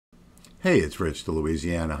Hey, it's Rich, the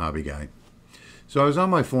Louisiana Hobby Guy. So I was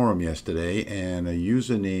on my forum yesterday and a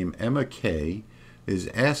user named Emma K is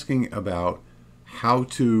asking about how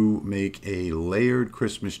to make a layered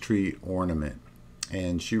Christmas tree ornament.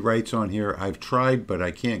 And she writes on here, I've tried, but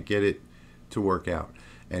I can't get it to work out.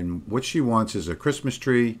 And what she wants is a Christmas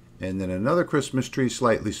tree and then another Christmas tree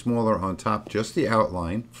slightly smaller on top, just the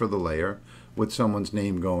outline for the layer with someone's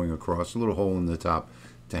name going across, a little hole in the top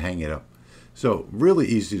to hang it up. So really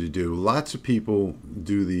easy to do. Lots of people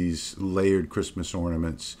do these layered Christmas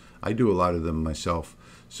ornaments. I do a lot of them myself.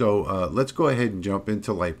 So let's go ahead and jump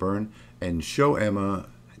into Lightburn and show Emma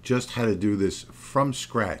just how to do this from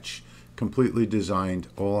scratch, completely designed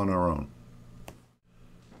all on our own.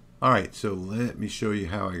 All right, so let me show you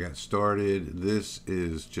how I got started. This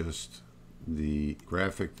is just the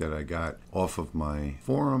graphic that I got off of my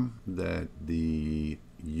forum that the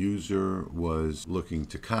user was looking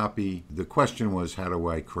to copy. The question was, how do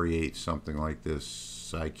I create something like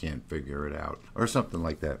this? I can't figure it out, or something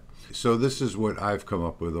like that. So this is what I've come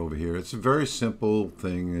up with over here. It's a very simple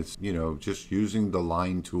thing. It's, just using the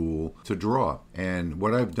line tool to draw. And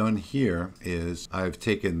what I've done here is I've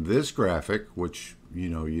taken this graphic, which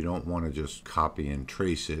you don't want to just copy and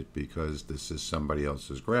trace it because this is somebody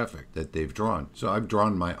else's graphic that they've drawn. So I've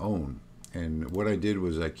drawn my own. And what I did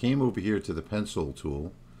was I came over here to the pencil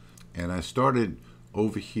tool and I started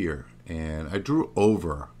over here and I drew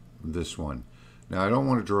over this one. Now I don't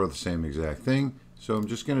want to draw the same exact thing, so I'm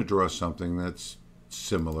just going to draw something that's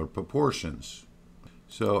similar proportions.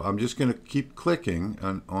 So I'm just going to keep clicking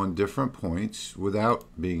on different points without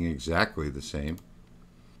being exactly the same.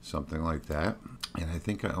 Something like that. And I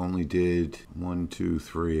think I only did 1, 2,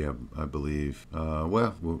 3, I believe.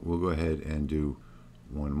 Well, we'll go ahead and do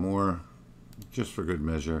one more just for good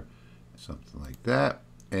measure, something like that.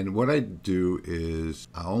 And what I do is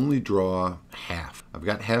I only draw half. I've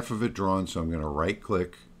got half of it drawn, so I'm going to right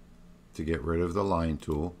click to get rid of the line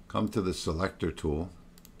tool, come to the selector tool,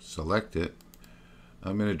 select it.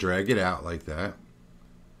 I'm going to drag it out like that.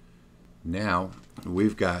 Now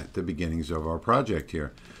we've got the beginnings of our project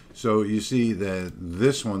here. So you see that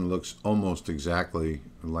this one looks almost exactly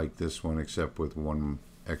like this one, except with one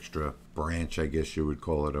extra branch, I guess you would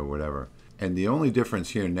call it, or whatever. And the only difference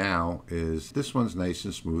here now is this one's nice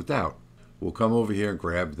and smoothed out. We'll come over here and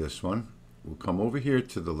grab this one. We'll come over here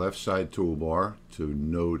to the left side toolbar to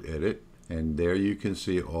node edit. And there you can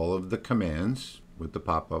see all of the commands with the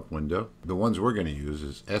pop-up window. The ones we're going to use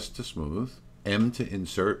is S to smooth, M to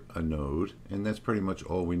insert a node, and that's pretty much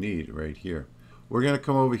all we need right here. We're going to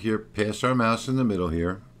come over here, pass our mouse in the middle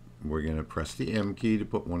here. We're going to press the M key to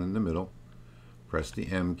put one in the middle. Press the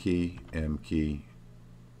M key, M key,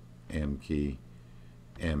 M key,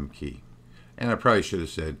 M key. And I probably should have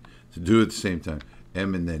said to do it at the same time,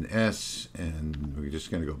 M and then S, and we're just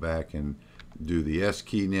going to go back and do the S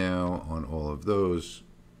key now on all of those,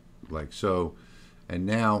 like so. And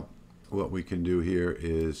now what we can do here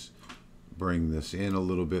is bring this in a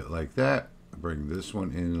little bit like that, bring this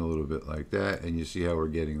one in a little bit like that, and you see how we're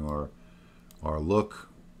getting our look.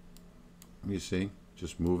 You see,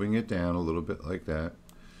 just moving it down a little bit like that.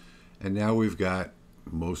 And now we've got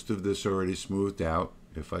most of this already smoothed out.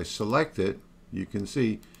 If I select it, you can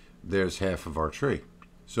see there's half of our tree.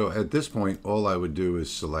 So at this point, all I would do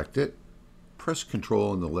is select it, press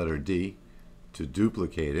Control and the letter D to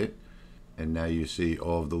duplicate it, and now you see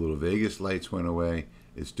all of the little Vegas lights went away.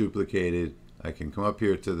 It's duplicated. I can come up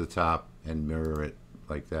here to the top and mirror it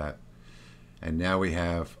like that. And now we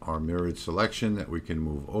have our mirrored selection that we can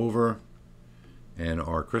move over. And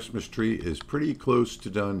our Christmas tree is pretty close to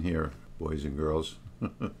done here, boys and girls.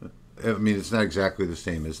 I mean, it's not exactly the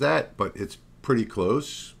same as that, but it's pretty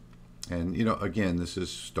close. And, again, this is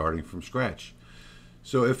starting from scratch.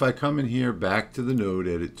 So if I come in here back to the node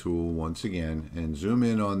edit tool once again and zoom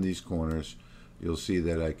in on these corners, you'll see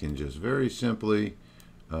that I can just very simply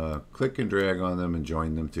click and drag on them and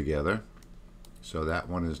join them together. So that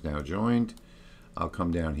one is now joined. I'll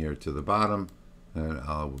come down here to the bottom and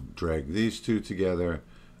I'll drag these two together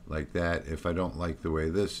like that. If I don't like the way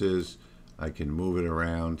this is, I can move it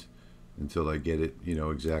around until I get it,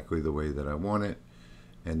 exactly the way that I want it.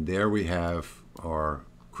 And there we have our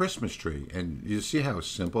Christmas tree. And you see how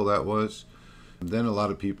simple that was? Then a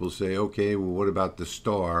lot of people say, okay, well, what about the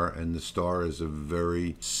star? And the star is a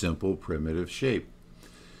very simple, primitive shape.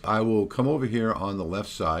 I will come over here on the left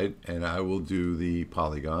side and I will do the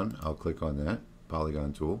polygon. I'll click on that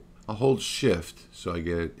polygon tool. I'll hold shift so I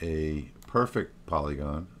get a perfect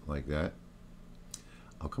polygon like that.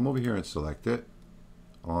 I'll come over here and select it.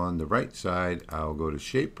 On the right side, I'll go to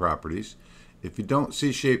shape properties. If you don't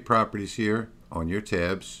see shape properties here, on your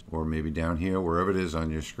tabs, or maybe down here, wherever it is on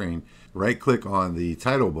your screen, right click on the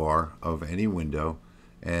title bar of any window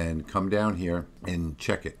and come down here and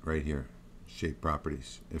check it right here, shape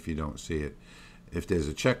properties, if you don't see it. If there's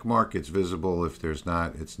a check mark, it's visible. If there's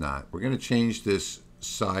not, it's not. We're going to change this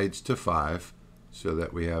sides to 5 so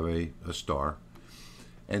that we have a star.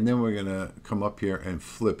 And then we're going to come up here and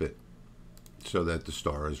flip it so that the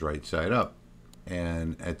star is right side up.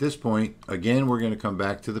 And at this point, again, we're going to come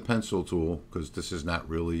back to the pencil tool, because this is not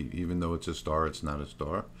really, even though it's a star, it's not a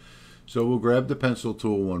star. So we'll grab the pencil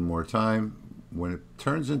tool one more time. When it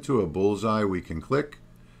turns into a bullseye, we can click,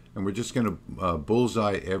 and we're just going to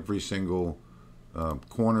bullseye every single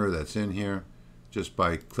corner that's in here just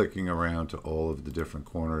by clicking around to all of the different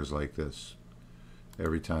corners like this.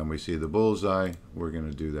 Every time we see the bullseye, we're going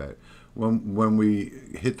to do that. When we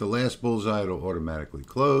hit the last bullseye, it'll automatically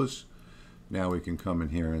close. Now we can come in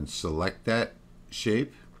here and select that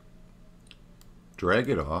shape, drag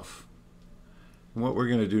it off, and what we're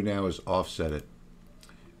going to do now is offset it.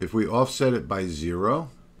 If we offset it by 0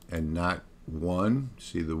 and not 1,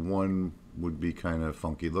 see, the 1 would be kind of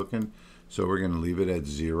funky looking, so we're going to leave it at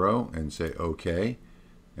 0 and say OK,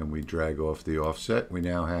 and we drag off the offset. We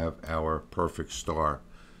now have our perfect star,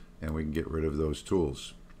 and we can get rid of those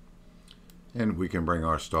tools. And we can bring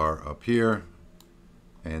our star up here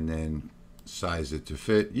and then size it to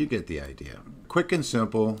fit. You get the idea. Quick and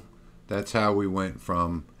simple. That's how we went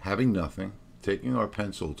from having nothing, taking our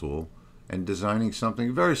pencil tool, and designing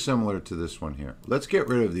something very similar to this one here. Let's get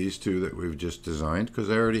rid of these two that we've just designed, because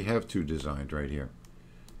I already have 2 designed right here.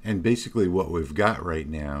 And basically what we've got right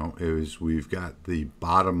now is we've got the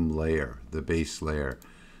bottom layer, the base layer.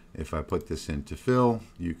 If I put this into fill,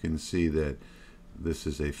 you can see that this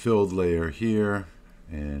is a filled layer here,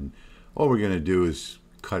 and all we're going to do is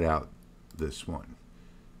cut out this one,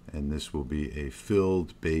 and this will be a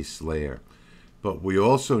filled base layer. But we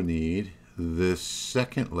also need this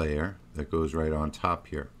second layer that goes right on top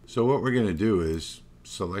here. So what we're going to do is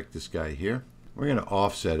select this guy here. We're going to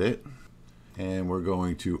offset it, and we're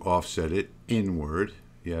going to offset it inward.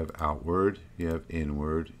 You have outward, you have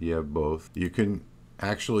inward, you have both. You can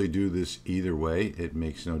actually do this either way. It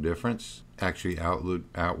makes no difference. Actually,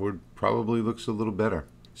 outward probably looks a little better.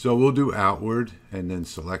 So we'll do outward and then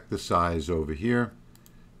select the size over here.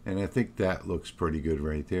 And I think that looks pretty good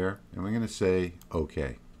right there. And we're going to say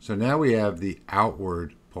OK. So now we have the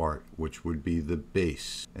outward part, which would be the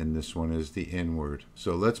base. And this one is the inward.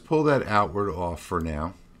 So let's pull that outward off for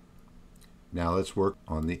now. Now let's work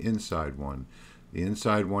on the inside one. The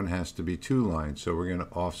inside one has to be 2 lines. So we're going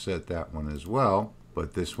to offset that one as well.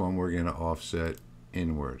 But this one we're going to offset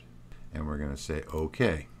inward. And we're going to say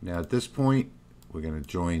OK. Now at this point, we're going to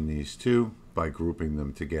join these two by grouping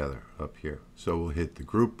them together up here. So we'll hit the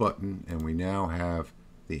group button, and we now have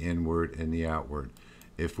the inward and the outward.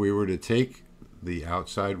 If we were to take the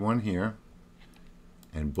outside one here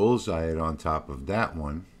and bullseye it on top of that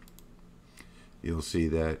one, you'll see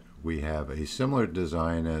that we have a similar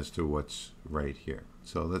design as to what's right here.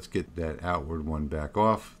 So let's get that outward one back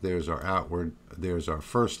off. There's our outward. There's our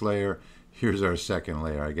first layer. Here's our second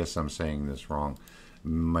layer. I guess I'm saying this wrong.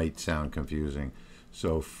 Might sound confusing.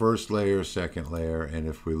 So first layer, second layer, and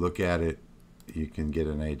if we look at it, you can get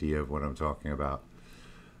an idea of what I'm talking about.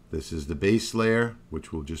 This is the base layer,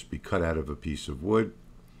 which will just be cut out of a piece of wood.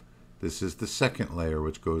 This is the second layer,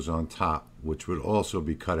 which goes on top, which would also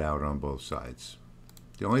be cut out on both sides.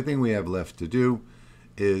 The only thing we have left to do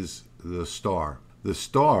is the star. The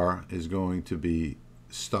star is going to be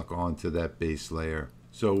stuck onto that base layer.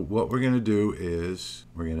 So what we're going to do is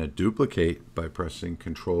we're going to duplicate by pressing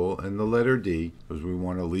Control and the letter D, because we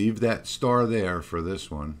want to leave that star there for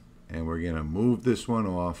this one. And we're going to move this one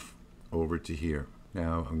off over to here.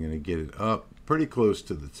 Now I'm going to get it up pretty close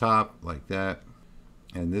to the top like that.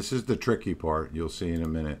 And this is the tricky part, you'll see in a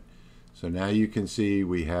minute. So now you can see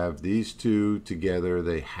we have these two together.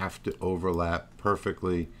 They have to overlap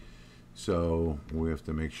perfectly. So we have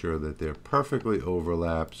to make sure that they're perfectly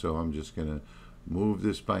overlapped. So I'm just going to move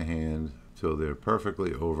this by hand till they're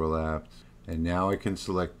perfectly overlapped. And now I can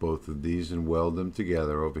select both of these and weld them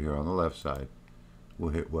together over here on the left side.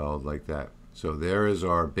 We'll hit weld like that. So there is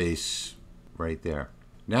our base right there.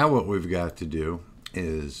 Now what we've got to do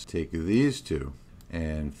is take these two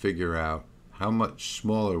and figure out how much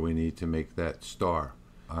smaller we need to make that star.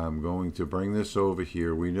 I'm going to bring this over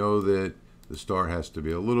here. We know that the star has to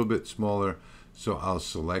be a little bit smaller, so I'll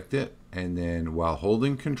select it, and then while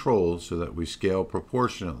holding Control so that we scale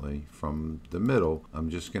proportionately from the middle, I'm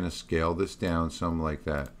just going to scale this down some like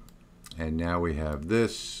that. And now we have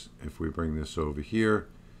this. If we bring this over here,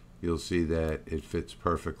 you'll see that it fits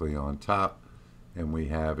perfectly on top. and we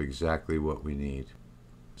have exactly what we need.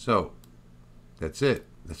 So that's it.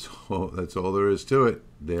 That's all there is to it.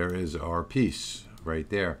 There is our piece right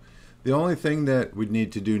there. The only thing that we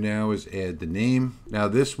need to do now is add the name. Now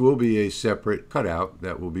this will be a separate cutout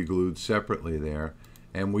that will be glued separately there,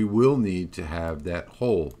 and we will need to have that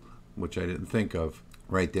hole, which I didn't think of,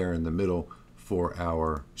 right there in the middle for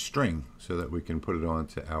our string so that we can put it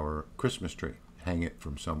onto our Christmas tree, hang it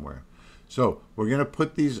from somewhere. So we're going to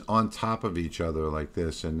put these on top of each other like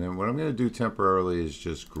this, and then what I'm going to do temporarily is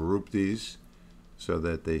just group these so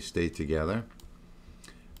that they stay together.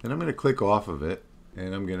 Then I'm going to click off of it,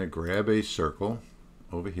 and I'm going to grab a circle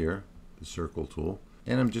over here, the circle tool,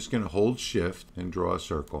 and I'm just going to hold shift and draw a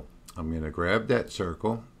circle. I'm going to grab that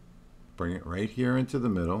circle, bring it right here into the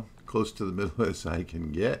middle, close to the middle as I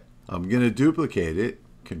can get. I'm going to duplicate it,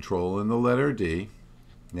 control and the letter D.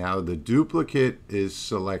 Now the duplicate is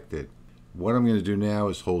selected. What I'm going to do now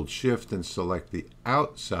is hold shift and select the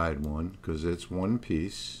outside one because it's one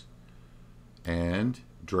piece, and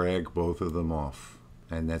drag both of them off.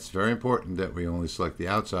 And that's very important that we only select the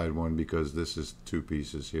outside one because this is two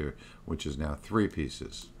pieces here, which is now three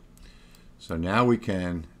pieces. So now we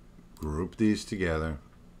can group these together,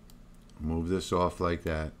 move this off like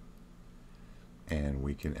that, and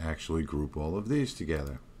we can actually group all of these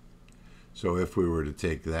together. So if we were to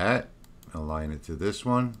take that, align it to this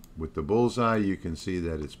one with the bullseye, you can see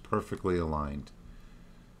that it's perfectly aligned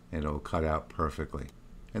and it'll cut out perfectly.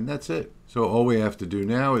 And that's it. So all we have to do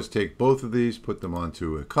now is take both of these, put them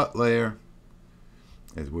onto a cut layer,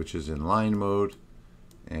 which is in line mode,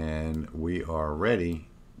 and we are ready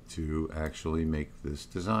to actually make this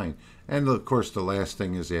design. And of course the last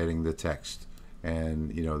thing is adding the text.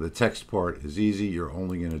 And you know, the text part is easy. You're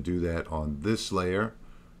only going to do that on this layer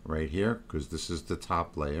right here because this is the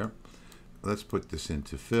top layer. Let's put this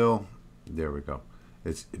into fill. There we go.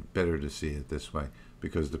 It's better to see it this way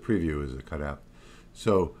because the preview is a cutout.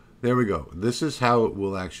 So there we go. This is how it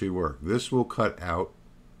will actually work. This will cut out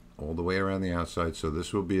all the way around the outside, so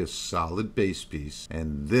this will be a solid base piece,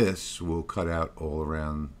 and this will cut out all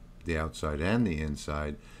around the outside and the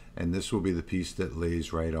inside, and this will be the piece that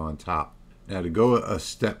lays right on top. Now to go a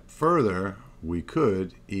step further, we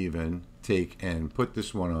could even take and put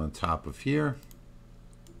this one on top of here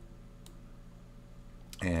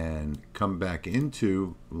and come back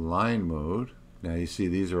into line mode. Now you see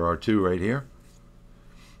these are our two right here.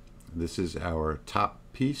 This is our top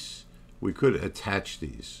piece. We could attach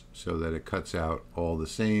these so that it cuts out all the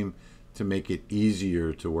same to make it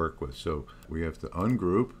easier to work with. So we have to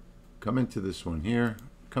ungroup, come into this one here,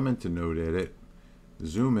 come into node edit,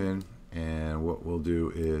 zoom in, and what we'll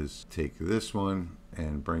do is take this one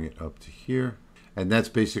and bring it up to here. And that's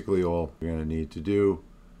basically all we're going to need to do.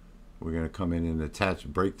 We're going to come in and attach,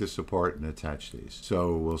 break this apart and attach these.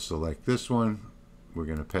 So we'll select this one. We're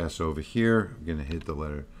going to pass over here. We're going to hit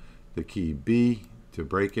the key B to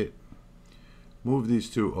break it. Move these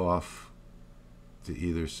two off to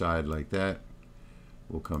either side like that.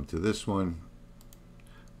 We'll come to this one.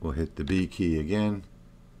 We'll hit the B key again.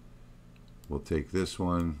 We'll take this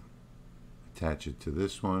one, attach it to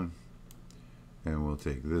this one, and we'll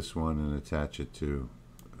take this one and attach it to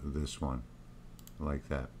this one like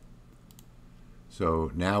that.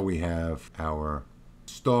 So now we have our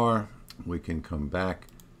star. We can come back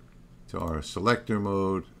to our selector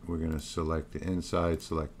mode. We're going to select the inside,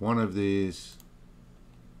 select one of these,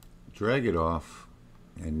 drag it off,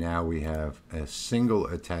 and now we have a single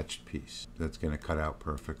attached piece that's going to cut out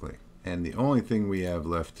perfectly. And the only thing we have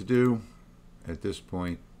left to do at this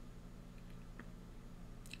point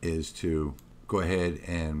is to go ahead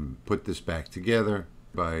and put this back together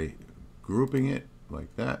by grouping it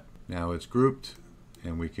like that. Now it's grouped,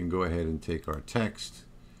 and we can go ahead and take our text.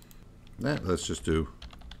 Let's just do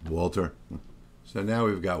Walter. So now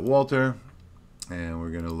we've got Walter, and we're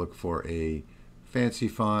going to look for a fancy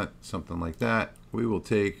font, something like that. We will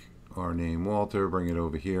take our name Walter, bring it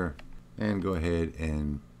over here, and go ahead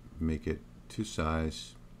and make it to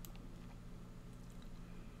size.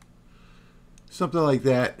 Something like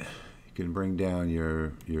that. You can bring down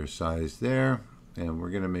your size there, and we're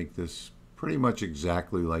going to make this pretty much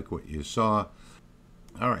exactly like what you saw.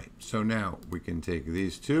 All right, so now we can take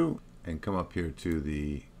these two and come up here to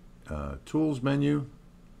the Tools menu,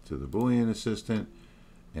 to the Boolean Assistant,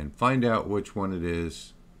 and find out which one it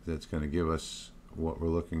is that's going to give us what we're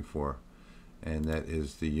looking for, and that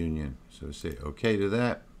is the union. So say OK to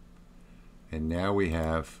that, and now we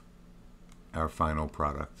have our final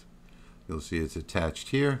product. You'll see it's attached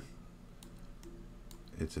here.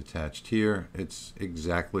 It's attached here. It's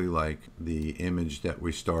exactly like the image that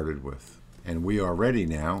we started with. And we are ready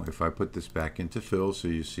now. If I put this back into fill so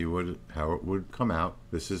you see how it would come out.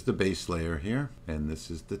 This is the base layer here, and this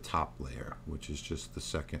is the top layer, which is just the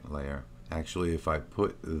second layer. Actually, if I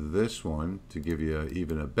put this one, to give you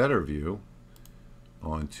even a better view,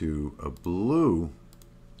 onto a blue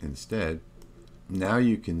instead, now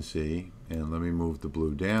you can see, and let me move the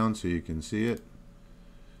blue down so you can see it.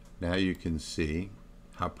 Now you can see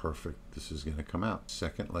how perfect this is going to come out.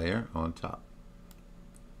 Second layer on top.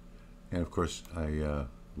 And of course, I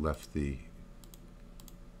left the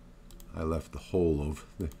hole over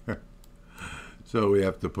there. So we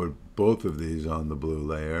have to put both of these on the blue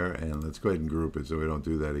layer, and let's go ahead and group it so we don't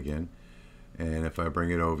do that again. And if I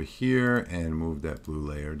bring it over here and move that blue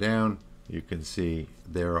layer down, you can see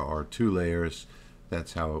there are two layers.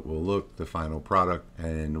 That's how it will look, the final product.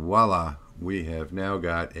 And voila, we have now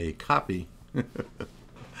got a copy. A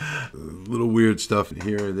little weird stuff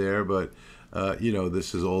here and there, but you know,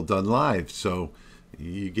 this is all done live, so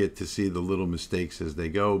you get to see the little mistakes as they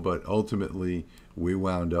go, but ultimately we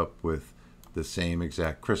wound up with the same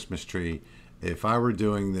exact Christmas tree. If I were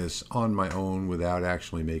doing this on my own without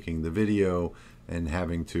actually making the video and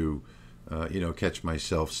having to you know, catch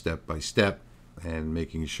myself step by step and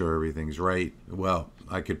making sure everything's right, well,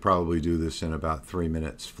 I could probably do this in about 3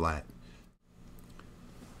 minutes flat.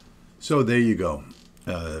 So there you go.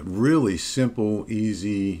 Really simple,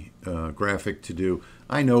 easy graphic to do.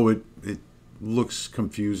 I know it looks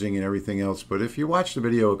confusing and everything else, but if you watch the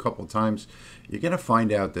video a couple times, you're going to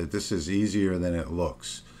find out that this is easier than it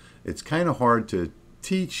looks. It's kind of hard to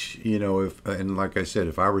teach, you know, and like I said,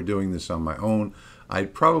 if I were doing this on my own,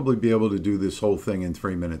 I'd probably be able to do this whole thing in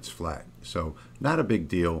 3 minutes flat. So not a big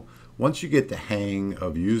deal. Once you get the hang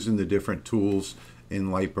of using the different tools in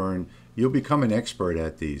Lightburn, you'll become an expert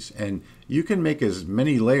at these, and you can make as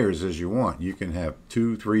many layers as you want. You can have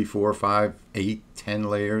 2, 3, 4, 5, 8, 10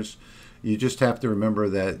 layers. You just have to remember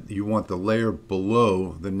that you want the layer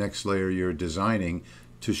below the next layer you're designing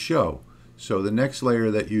to show. So the next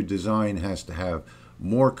layer that you design has to have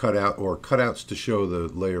more cutout or cutouts to show the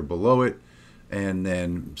layer below it, and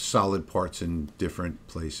then solid parts in different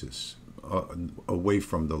places away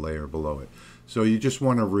from the layer below it. So you just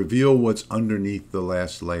want to reveal what's underneath the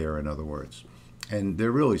last layer, in other words. And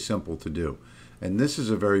they're really simple to do. And this is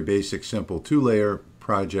a very basic, simple 2-layer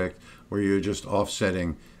project where you're just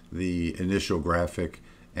offsetting the initial graphic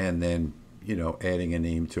and then, you know, adding a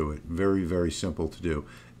name to it. Very, very simple to do.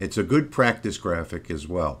 It's a good practice graphic as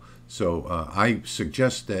well. So I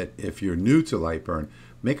suggest that if you're new to Lightburn,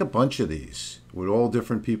 make a bunch of these with all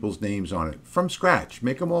different people's names on it from scratch.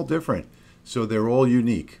 Make them all different so they're all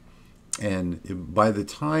unique. And by the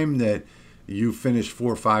time that you finish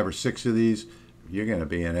 4, 5, or 6 of these, you're going to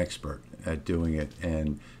be an expert at doing it,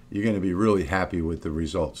 and you're going to be really happy with the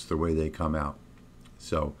results, the way they come out.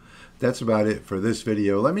 So that's about it for this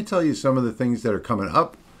video. Let me tell you some of the things that are coming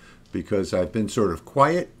up, because I've been sort of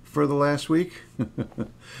quiet for the last week.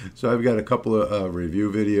 So I've got a couple of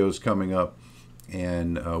review videos coming up,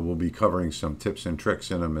 and we'll be covering some tips and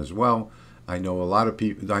tricks in them as well. I know a lot of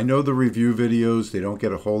people, I know the review videos, they don't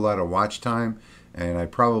get a whole lot of watch time, and I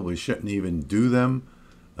probably shouldn't even do them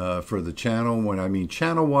for the channel. When I mean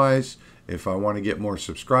channel-wise, if I want to get more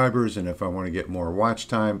subscribers and if I want to get more watch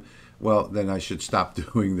time, well, then I should stop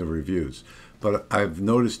doing the reviews. But I've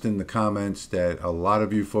noticed in the comments that a lot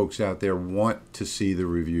of you folks out there want to see the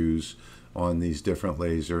reviews on these different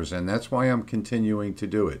lasers, and that's why I'm continuing to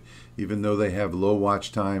do it. Even though they have low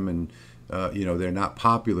watch time and you know, they're not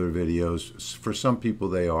popular videos, for some people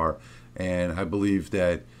they are, and I believe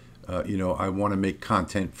that you know, I want to make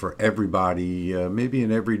content for everybody, maybe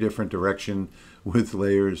in every different direction with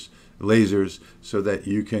lasers, so that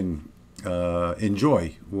you can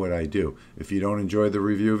enjoy what I do. If you don't enjoy the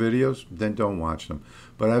review videos, then don't watch them.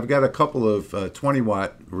 But I've got a couple of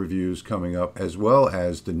 20-watt reviews coming up, as well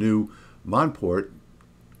as the new Monport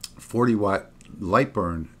 40-watt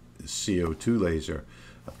Lightburn CO2 laser.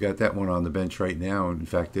 I've got that one on the bench right now. In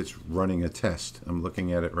fact, it's running a test. I'm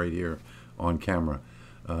looking at it right here on camera.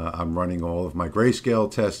 I'm running all of my grayscale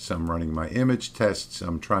tests. I'm running my image tests.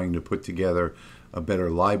 I'm trying to put together a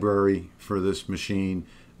better library for this machine.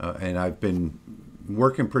 And I've been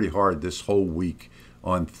working pretty hard this whole week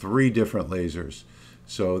on 3 different lasers.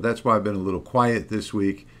 So that's why I've been a little quiet this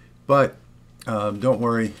week. But don't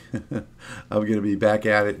worry, I'm going to be back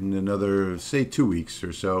at it in another, say, 2 weeks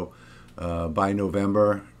or so. By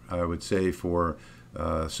November, I would say, for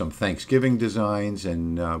some Thanksgiving designs,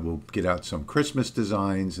 and we'll get out some Christmas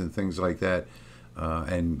designs and things like that,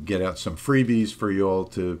 and get out some freebies for you all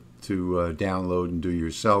to download and do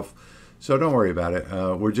yourself. So don't worry about it.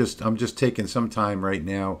 I'm just taking some time right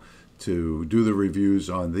now to do the reviews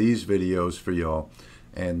on these videos for y'all.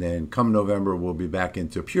 And then come November, we'll be back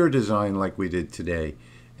into pure design like we did today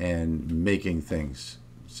and making things.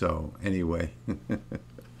 So anyway,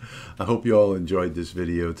 I hope you all enjoyed this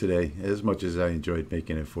video today as much as I enjoyed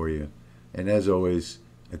making it for you. And as always,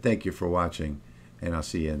 I thank you for watching, and I'll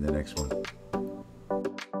see you in the next one.